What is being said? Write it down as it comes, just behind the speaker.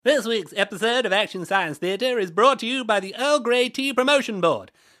This week's episode of Action Science Theatre is brought to you by the Earl Grey Tea Promotion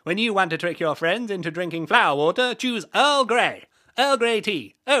Board. When you want to trick your friends into drinking flower water, choose Earl Grey. Earl Grey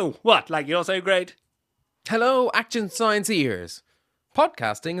tea. Oh, what, like you're so great? Hello, Action Science ears.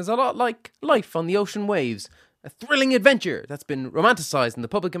 Podcasting is a lot like life on the ocean waves. A thrilling adventure that's been romanticised in the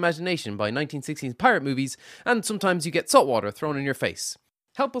public imagination by 1960s pirate movies, and sometimes you get salt water thrown in your face.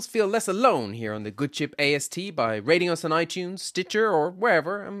 Help us feel less alone here on the Good Ship AST by rating us on iTunes, Stitcher, or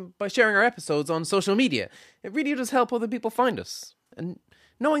wherever, and by sharing our episodes on social media. It really does help other people find us. And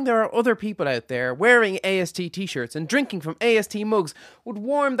knowing there are other people out there wearing AST t-shirts and drinking from AST mugs would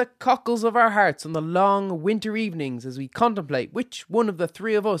warm the cockles of our hearts on the long winter evenings as we contemplate which one of the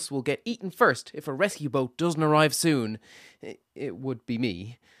three of us will get eaten first if a rescue boat doesn't arrive soon. It would be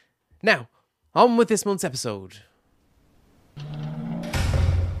me. Now, on with this month's episode.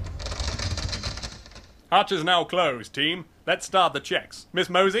 Hatch is now closed, team. Let's start the checks. Miss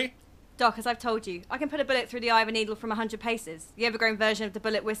Mosey? Doc, as I've told you, I can put a bullet through the eye of a needle from 100 paces. The overgrown version of the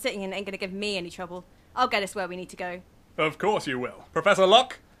bullet we're sitting in ain't going to give me any trouble. I'll get us where we need to go. Of course you will. Professor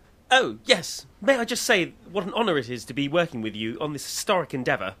Locke? Oh, yes. May I just say what an honour it is to be working with you on this historic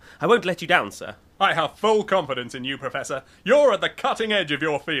endeavour. I won't let you down, sir. I have full confidence in you, Professor. You're at the cutting edge of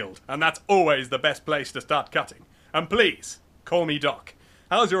your field, and that's always the best place to start cutting. And please, call me Doc.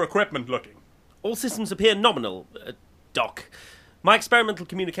 How's your equipment looking? All systems appear nominal, Doc. My experimental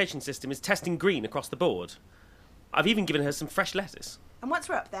communication system is testing green across the board. I've even given her some fresh lettuce. And once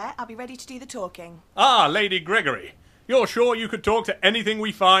we're up there, I'll be ready to do the talking. Ah, Lady Gregory. You're sure you could talk to anything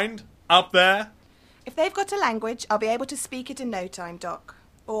we find up there? If they've got a language, I'll be able to speak it in no time, Doc.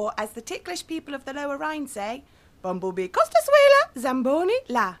 Or, as the ticklish people of the Lower Rhine say, Bumblebee Costa Suela, Zamboni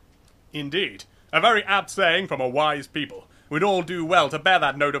La. Indeed. A very apt saying from a wise people. We'd all do well to bear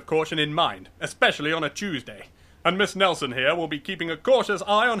that note of caution in mind, especially on a Tuesday. And Miss Nelson here will be keeping a cautious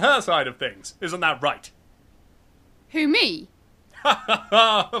eye on her side of things. Isn't that right? Who, me? Ha ha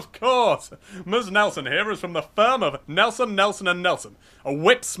ha! Of course! Miss Nelson here is from the firm of Nelson, Nelson & Nelson, a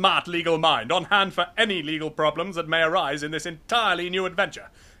whip-smart legal mind on hand for any legal problems that may arise in this entirely new adventure.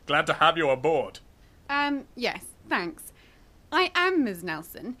 Glad to have you aboard. Yes, thanks. I am Ms.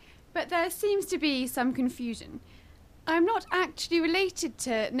 Nelson, but there seems to be some confusion. I'm not actually related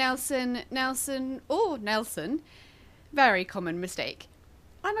to Nelson. Very common mistake.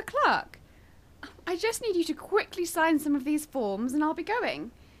 I'm a clerk. I just need you to quickly sign some of these forms and I'll be going.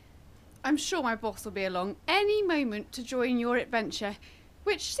 I'm sure my boss will be along any moment to join your adventure,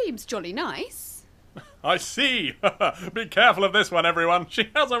 which seems jolly nice. I see. Be careful of this one, everyone. She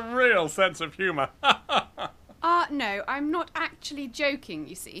has a real sense of humour. No, I'm not actually joking,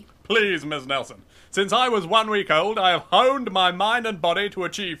 you see. Please, Miss Nelson. Since I was 1 week old, I have honed my mind and body to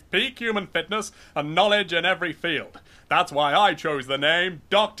achieve peak human fitness and knowledge in every field. That's why I chose the name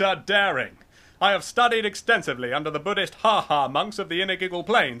Dr. Daring. I have studied extensively under the Buddhist Ha-Ha monks of the Inner-Giggle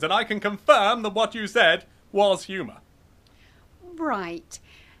Plains, and I can confirm that what you said was humour. Right.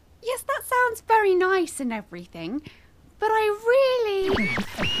 Yes, that sounds very nice and everything, but I really...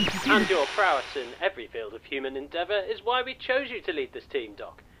 And your prowess in every field of human endeavour is why we chose you to lead this team,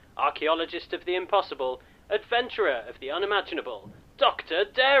 Doc. Archaeologist of the impossible, adventurer of the unimaginable, Dr.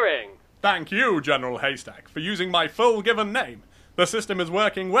 Daring. Thank you, General Haystack, for using my full given name. The system is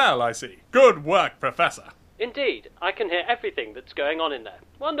working well, I see. Good work, Professor. Indeed, I can hear everything that's going on in there.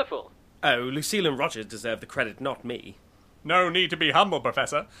 Wonderful. Oh, Lucille and Roger deserve the credit, not me. No need to be humble,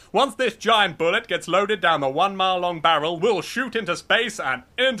 Professor. Once this giant bullet gets loaded down the 1 mile-long barrel, we'll shoot into space and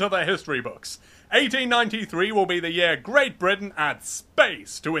into the history books. 1893 will be the year Great Britain adds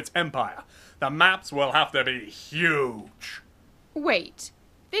space to its empire. The maps will have to be huge. Wait,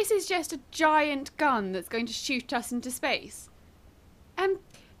 this is just a giant gun that's going to shoot us into space?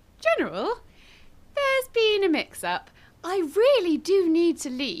 General, there's been a mix-up. I really do need to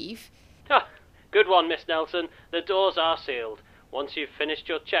leave. Good one, Miss Nelson. The doors are sealed. Once you've finished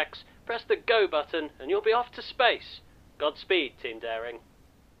your checks, press the go button and you'll be off to space. Godspeed, Team Daring.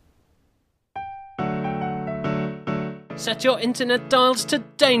 Set your internet dials to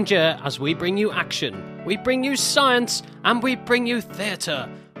danger as we bring you action. We bring you science and we bring you theatre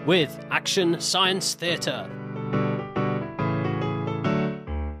with Action Science Theatre.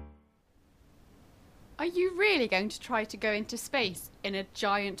 Are you really going to try to go into space in a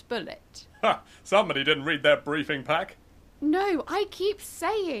giant bullet? Ha! Somebody didn't read their briefing pack. No, I keep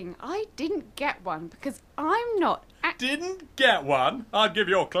saying I didn't get one because I'm not... Didn't get one? I'd give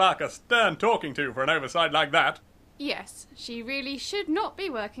your clerk a stern talking to for an oversight like that. Yes, she really should not be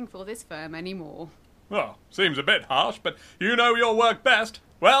working for this firm anymore. Well, seems a bit harsh, but you know your work best.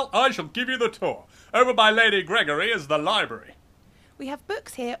 Well, I shall give you the tour. Over by Lady Gregory is the library. We have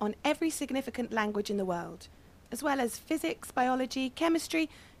books here on every significant language in the world, as well as physics, biology, chemistry,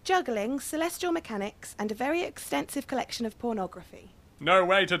 juggling, celestial mechanics, and a very extensive collection of pornography. No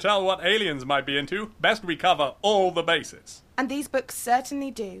way to tell what aliens might be into. Best we cover all the bases. And these books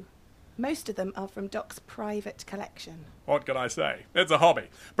certainly do. Most of them are from Doc's private collection. What can I say? It's a hobby.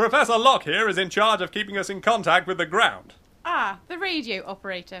 Professor Locke here is in charge of keeping us in contact with the ground. Ah, the radio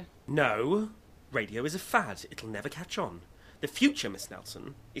operator. No, radio is a fad. It'll never catch on. The future, Miss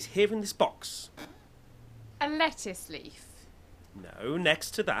Nelson, is here in this box. A lettuce leaf. No, next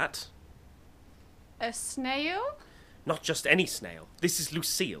to that. A snail? Not just any snail. This is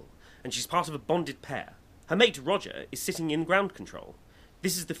Lucille, and she's part of a bonded pair. Her mate Roger is sitting in ground control.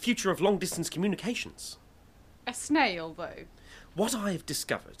 This is the future of long-distance communications. A snail, though. What I have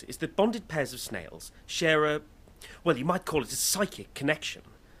discovered is that bonded pairs of snails share a... well, you might call it a psychic connection.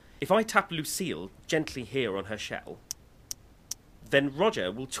 If I tap Lucille gently here on her shell, then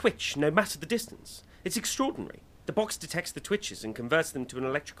Roger will twitch no matter the distance. It's extraordinary. The box detects the twitches and converts them to an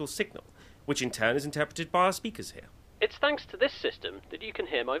electrical signal, which in turn is interpreted by our speakers here. It's thanks to this system that you can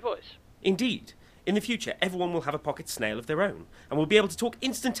hear my voice. Indeed. In the future, everyone will have a pocket snail of their own, and will be able to talk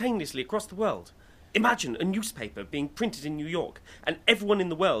instantaneously across the world. Imagine a newspaper being printed in New York, and everyone in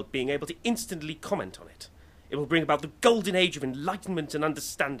the world being able to instantly comment on it. It will bring about the golden age of enlightenment and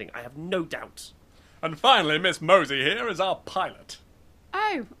understanding, I have no doubt. And finally, Miss Mosey here is our pilot.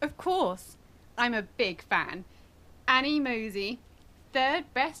 Oh, of course. I'm a big fan. Annie Mosey, third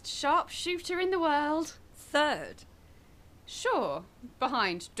best sharpshooter in the world. Third. Sure,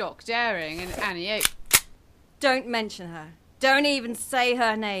 behind Doc Daring and Annie Oak. Don't mention her. Don't even say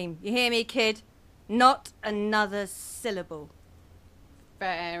her name. You hear me, kid? Not another syllable.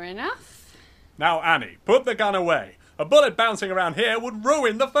 Fair enough. Now, Annie, put the gun away. A bullet bouncing around here would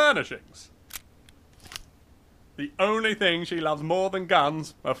ruin the furnishings. The only thing she loves more than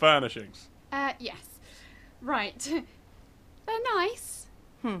guns are furnishings. Yes. Right. They're nice.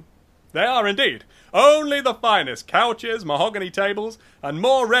 They are indeed. Only the finest couches, mahogany tables, and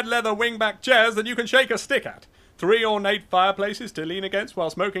more red leather wingback chairs than you can shake a stick at. 3 ornate fireplaces to lean against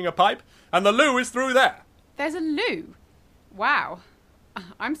while smoking a pipe, and the loo is through there. There's a loo. Wow.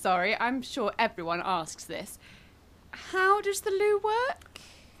 I'm sorry, I'm sure everyone asks this. How does the loo work?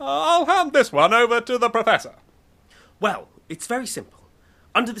 I'll hand this one over to the professor. Well, it's very simple.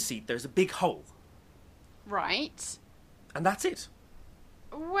 Under the seat there's a big hole, Right. and that's it.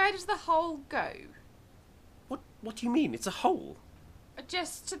 Where does the hole go? What do you mean? It's a hole.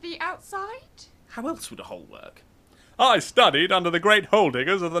 Just to the outside? How else would a hole work? I studied under the great hole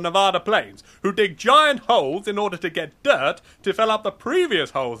diggers of the Nevada plains, who dig giant holes in order to get dirt to fill up the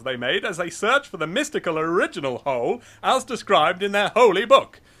previous holes they made as they search for the mystical original hole as described in their holy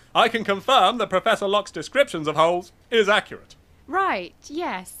book. I can confirm that Professor Locke's descriptions of holes is accurate. Right,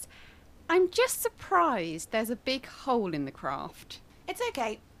 yes. I'm just surprised there's a big hole in the craft. It's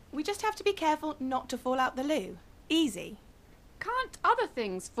okay. We just have to be careful not to fall out the loo. Easy. Can't other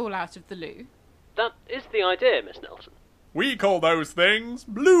things fall out of the loo? That is the idea, Miss Nelson. We call those things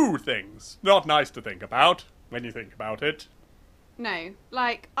blue things. Not nice to think about, when you think about it. No,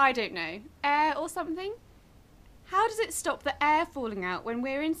 like, I don't know, air or something? How does it stop the air falling out when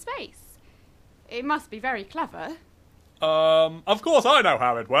we're in space? It must be very clever. Of course I know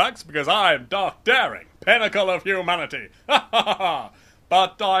how it works, because I'm Doc Daring, pinnacle of humanity. Ha ha ha ha!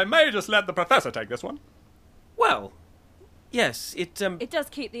 But I may just let the professor take this one. Well, yes, It does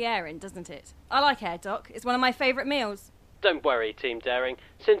keep the air in, doesn't it? I like air, Doc. It's one of my favourite meals. Don't worry, Team Daring.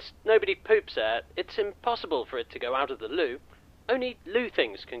 Since nobody poops air, it's impossible for it to go out of the loo. Only loo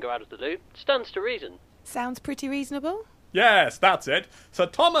things can go out of the loo. Stands to reason. Sounds pretty reasonable. Yes, that's it. Sir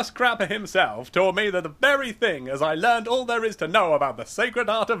Thomas Crapper himself told me the very thing as I learned all there is to know about the sacred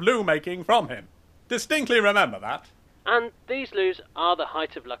art of loo making from him. Distinctly remember that. And these loos are the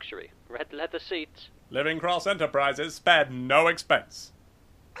height of luxury. Red leather seats. Living Cross Enterprises spared no expense.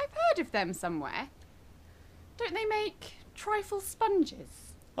 I've heard of them somewhere. Don't they make trifle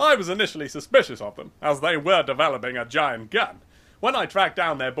sponges? I was initially suspicious of them, as they were developing a giant gun. When I tracked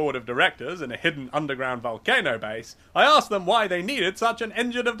down their board of directors in a hidden underground volcano base, I asked them why they needed such an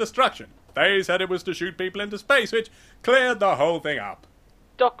engine of destruction. They said it was to shoot people into space, which cleared the whole thing up.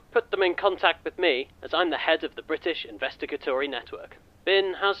 Doc put them in contact with me, as I'm the head of the British Investigatory Network.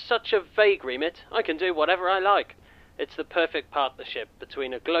 BIN has such a vague remit, I can do whatever I like. It's the perfect partnership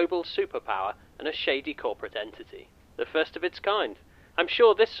between a global superpower and a shady corporate entity. The first of its kind. I'm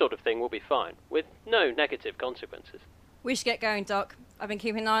sure this sort of thing will be fine, with no negative consequences. We should get going, Doc. I've been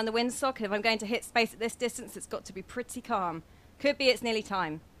keeping an eye on the windsock, and if I'm going to hit space at this distance, it's got to be pretty calm. Could be it's nearly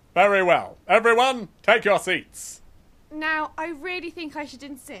time. Very well. Everyone, take your seats. Now, I really think I should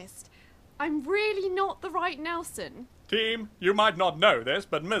insist. I'm really not the right Nelson. Team, you might not know this,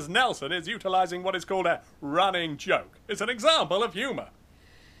 but Ms. Nelson is utilising what is called a running joke. It's an example of humour.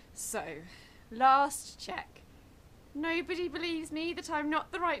 So, last check. Nobody believes me that I'm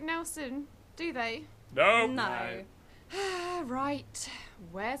not the right Nelson, do they? No. No. Right.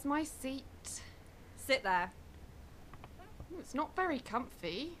 Where's my seat? Sit there. It's not very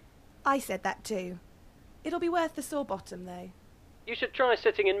comfy. I said that too. It'll be worth the sore bottom, though. You should try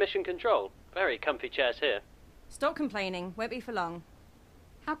sitting in mission control. Very comfy chairs here. Stop complaining. Won't be for long.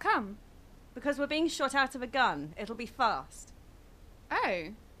 How come? Because we're being shot out of a gun. It'll be fast. Oh.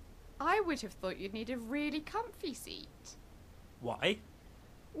 I would have thought you'd need a really comfy seat. Why?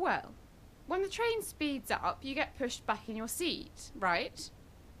 Well, when the train speeds up, you get pushed back in your seat, right?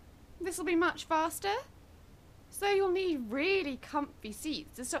 This'll be much faster. So you'll need really comfy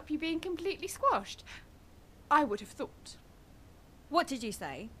seats to stop you being completely squashed. I would have thought. What did you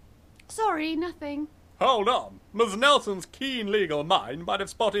say? Sorry, nothing. Hold on. Ms. Nelson's keen legal mind might have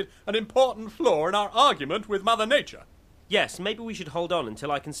spotted an important flaw in our argument with Mother Nature. Yes, maybe we should hold on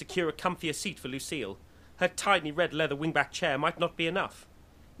until I can secure a comfier seat for Lucille. Her tiny red leather wingback chair might not be enough.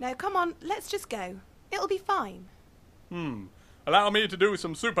 No, come on, let's just go. It'll be fine. Allow me to do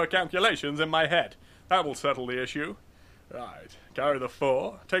some super calculations in my head. That will settle the issue. Right, carry the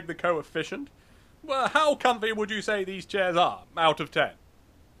 4, take the coefficient. Well, how comfy would you say these chairs are, out of 10?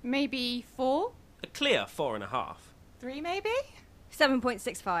 Maybe 4? A clear 4.5. 3 maybe?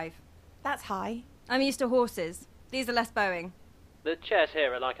 7.65. That's high. I'm used to horses. These are less bowing. The chairs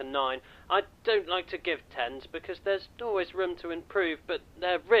here are like a 9. I don't like to give 10s because there's always room to improve, but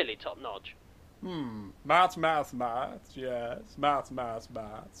they're really top-notch. Maths, yes.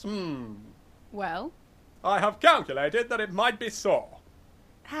 Maths. Well, I have calculated that it might be sore.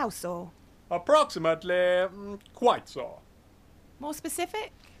 How sore? Approximately, quite sore. More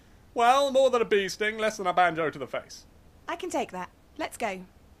specific? Well, more than a bee sting, less than a banjo to the face. I can take that. Let's go.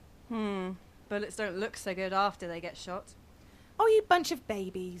 Bullets don't look so good after they get shot. Oh, you bunch of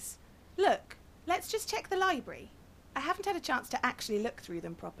babies. Look, let's just check the library. I haven't had a chance to actually look through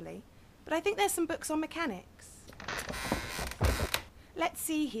them properly, but I think there's some books on mechanics. Let's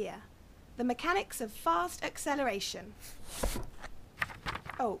see here. The Mechanics of Fast Acceleration.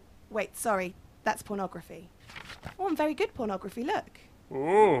 Oh, wait, sorry. That's pornography. Oh, and very good pornography, look.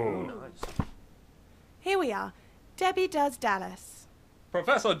 Ooh. Nice. Here we are. Debbie Does Dallas.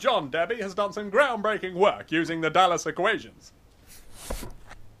 Professor John Debbie has done some groundbreaking work using the Dallas equations.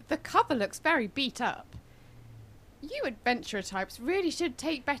 the cover looks very beat up. You adventurer types really should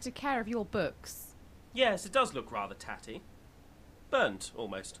take better care of your books. Yes, it does look rather tatty. Burnt,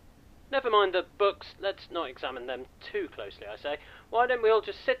 almost. Never mind the books, let's not examine them too closely, I say. Why don't we all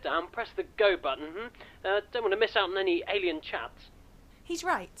just sit down, press the go button, don't want to miss out on any alien chats. He's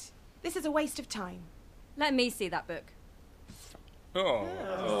right. This is a waste of time. Let me see that book.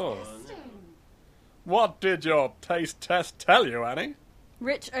 Oh. What did your taste test tell you, Annie?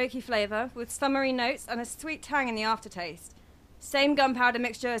 Rich oaky flavour, with summery notes and a sweet tang in the aftertaste. Same gunpowder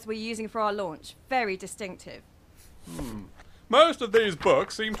mixture as we're using for our launch. Very distinctive. Most of these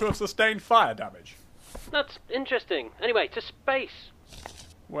books seem to have sustained fire damage. That's interesting. Anyway, to space.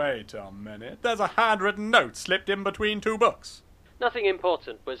 Wait a minute. There's a handwritten note slipped in between two books. Nothing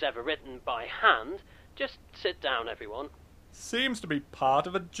important was ever written by hand. Just sit down, everyone. Seems to be part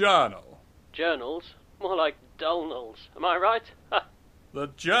of a journal. Journals? More like dolnals. Am I right? The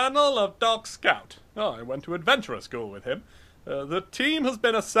Journal of Doc Scout. Oh, I went to adventurer school with him. The team has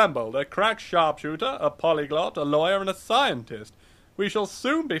been assembled. A crack sharpshooter, a polyglot, a lawyer, and a scientist. We shall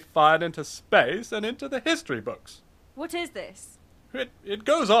soon be fired into space and into the history books. What is this? It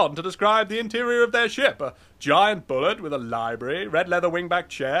goes on to describe the interior of their ship. A giant bullet with a library, red leather wingback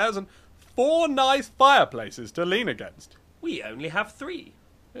chairs, and 4 nice fireplaces to lean against. We only have 3.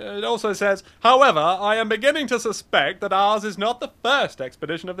 It also says, however, I am beginning to suspect that ours is not the first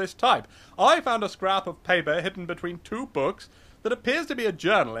expedition of this type. I found a scrap of paper hidden between 2 books that appears to be a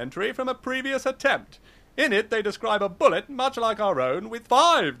journal entry from a previous attempt. In it, they describe a bullet, much like our own, with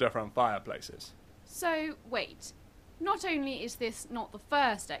 5 different fireplaces. So, wait. Not only is this not the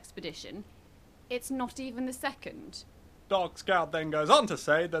first expedition, it's not even the second. Doc Scout then goes on to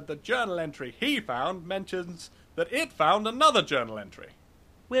say that the journal entry he found mentions that it found another journal entry.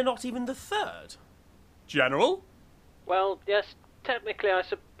 We're not even the 3rd. General? Well, yes, technically I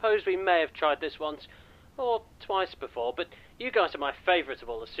suppose we may have tried this once, or twice before, but you guys are my favourite of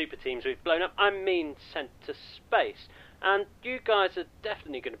all the super teams we've blown up. I mean, sent to space. And you guys are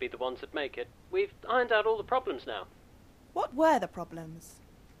definitely going to be the ones that make it. We've ironed out all the problems now. What were the problems?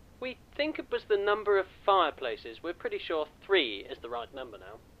 We think it was the number of fireplaces. We're pretty sure 3 is the right number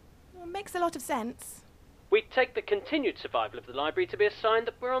now. Well, makes a lot of sense. We take the continued survival of the library to be a sign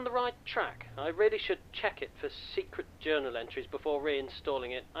that we're on the right track. I really should check it for secret journal entries before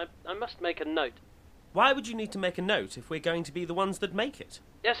reinstalling it. I must make a note. Why would you need to make a note if we're going to be the ones that make it?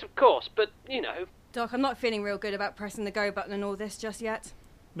 Yes, of course, but, you know... Doc, I'm not feeling real good about pressing the go button and all this just yet.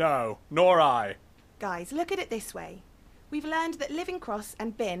 No, nor I. Guys, look at it this way. We've learned that Living Cross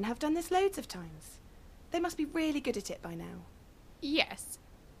and Bin have done this loads of times. They must be really good at it by now. Yes,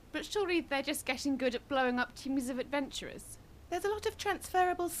 but surely they're just getting good at blowing up teams of adventurers. There's a lot of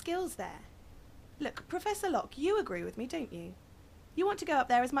transferable skills there. Look, Professor Locke, you agree with me, don't you? You want to go up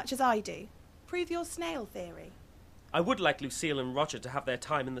there as much as I do. Prove your snail theory. I would like Lucille and Roger to have their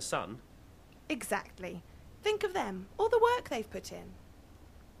time in the sun. Exactly. Think of them, all the work they've put in.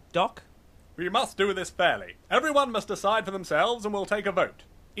 Doc? We must do this fairly. Everyone must decide for themselves and we'll take a vote.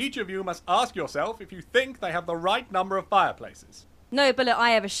 Each of you must ask yourself if you think they have the right number of fireplaces. No bullet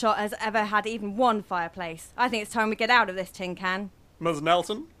I ever shot has ever had even one fireplace. I think it's time we get out of this tin can. Ms.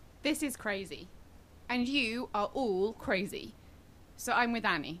 Nelson? This is crazy. And you are all crazy. So I'm with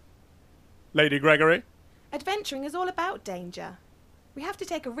Annie. Lady Gregory? Adventuring is all about danger. We have to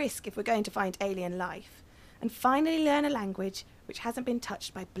take a risk if we're going to find alien life, and finally learn a language which hasn't been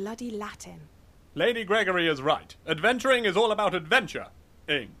touched by bloody Latin. Lady Gregory is right. Adventuring is all about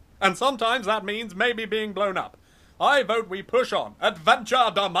adventure-ing. And sometimes that means maybe being blown up. I vote we push on.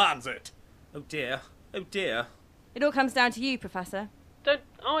 Adventure demands it. Oh dear. Oh dear. It all comes down to you, Professor. Don't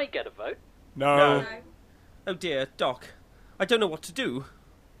I get a vote? No. Oh dear, Doc. I don't know what to do.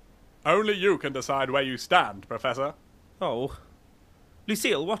 Only you can decide where you stand, Professor. Oh.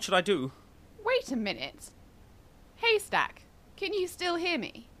 Lucille, what should I do? Wait a minute. Haystack, can you still hear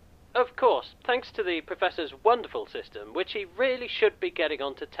me? Of course, thanks to the Professor's wonderful system, which he really should be getting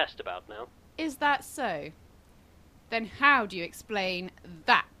on to test about now. Is that so? Then how do you explain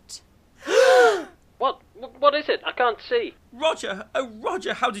that? What is it? I can't see. Roger! Oh,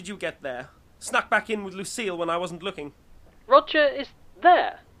 Roger, how did you get there? Snuck back in with Lucille when I wasn't looking. Roger is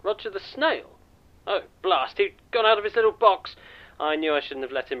there. Roger the snail. Oh, blast, he'd gone out of his little box. I knew I shouldn't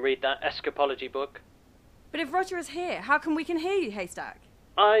have let him read that escapology book. But if Roger is here, how come we can hear you, Haystack?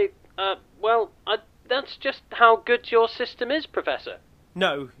 That's just how good your system is, Professor.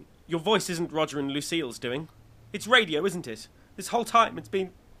 No, your voice isn't Roger and Lucille's doing. It's radio, isn't it? This whole time it's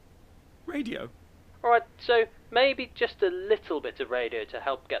been... radio. Alright, so maybe just a little bit of radio to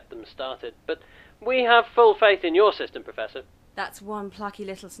help get them started, but we have full faith in your system, Professor. That's one plucky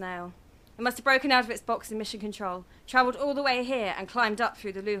little snail. It must have broken out of its box in Mission Control, travelled all the way here and climbed up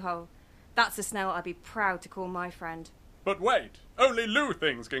through the loo-hole. That's a snail I'd be proud to call my friend. But wait, only loo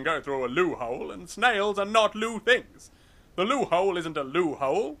things can go through a loo hole, and snails are not loo things. The loo hole isn't a loo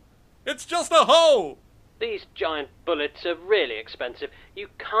hole. It's just a hole! These giant bullets are really expensive. You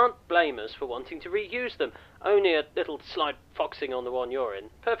can't blame us for wanting to reuse them. Only a little slight foxing on the one you're in.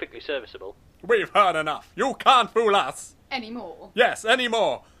 Perfectly serviceable. We've heard enough. You can't fool us. Any more? Yes, any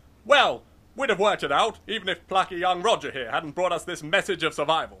more. Well, we'd have worked it out, even if plucky young Roger here hadn't brought us this message of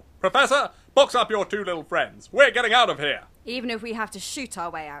survival. Professor, box up your two little friends. We're getting out of here. Even if we have to shoot our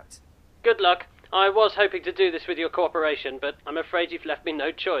way out. Good luck. I was hoping to do this with your cooperation, but I'm afraid you've left me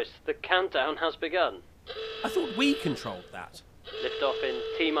no choice. The countdown has begun. I thought we controlled that. Lift off in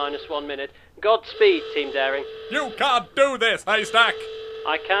T-1 minute. Godspeed, Team Daring. You can't do this, Haystack!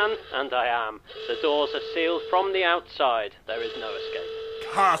 I can, and I am. The doors are sealed from the outside. There is no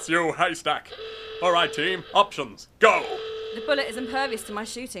escape. Curse you, Haystack! All right, team, options, go! The bullet is impervious to my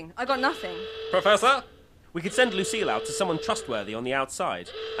shooting. I got nothing. Professor? We could send Lucille out to someone trustworthy on the outside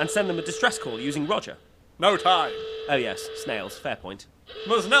and send them a distress call using Roger. No time. Oh yes, snails, fair point.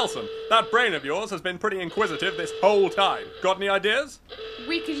 Ms. Nelson, that brain of yours has been pretty inquisitive this whole time. Got any ideas?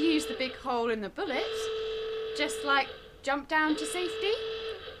 We could use the big hole in the bullet. Just like jump down to safety.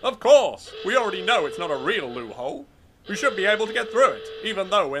 Of course! We already know it's not a real loo hole. We should be able to get through it, even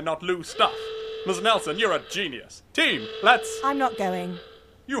though we're not loo stuff. Ms. Nelson, you're a genius. Team, let's... I'm not going.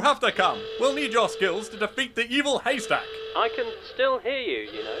 You have to come. We'll need your skills to defeat the evil Haystack. I can still hear you,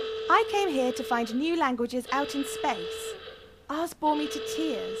 you know. I came here to find new languages out in space. Ours bore me to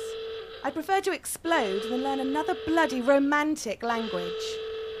tears. I'd prefer to explode than learn another bloody romantic language.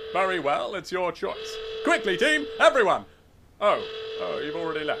 Very well, it's your choice. Quickly, team, everyone! Oh, you've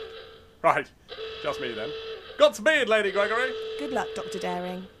already left. Right, just me then. Godspeed, Lady Gregory. Good luck, Dr.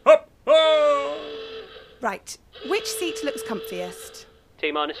 Daring. Up! Oh! Right, which seat looks comfiest?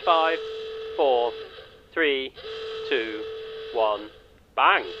 T-5, 4, 3, 2, 1,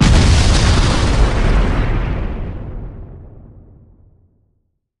 bang!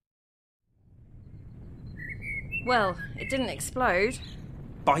 Well, it didn't explode.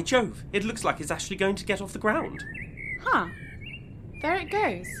 By Jove, it looks like it's actually going to get off the ground. Huh. There it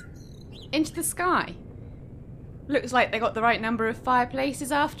goes. Into the sky. Looks like they got the right number of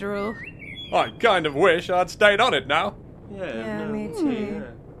fireplaces after all. I kind of wish I'd stayed on it now. Yeah, me too.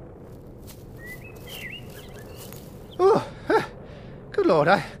 Oh, good Lord,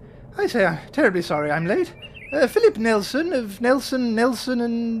 I say I'm terribly sorry I'm late. Philip Nelson of Nelson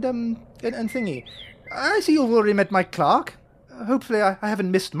and Thingy. I see you've already met my clerk. Hopefully I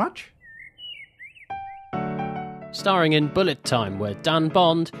haven't missed much. Starring in Bullet Time were Dan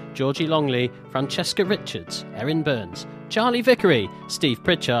Bond, Georgie Longley, Francesca Richards, Erin Burns, Charlie Vickery, Steve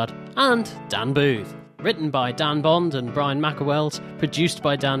Pritchard, and Dan Booth. Written by Dan Bond and Brian McElwells, produced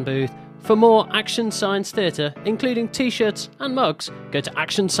by Dan Booth. For more Action Science Theatre, including t-shirts and mugs, go to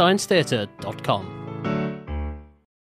actionsciencetheatre.com.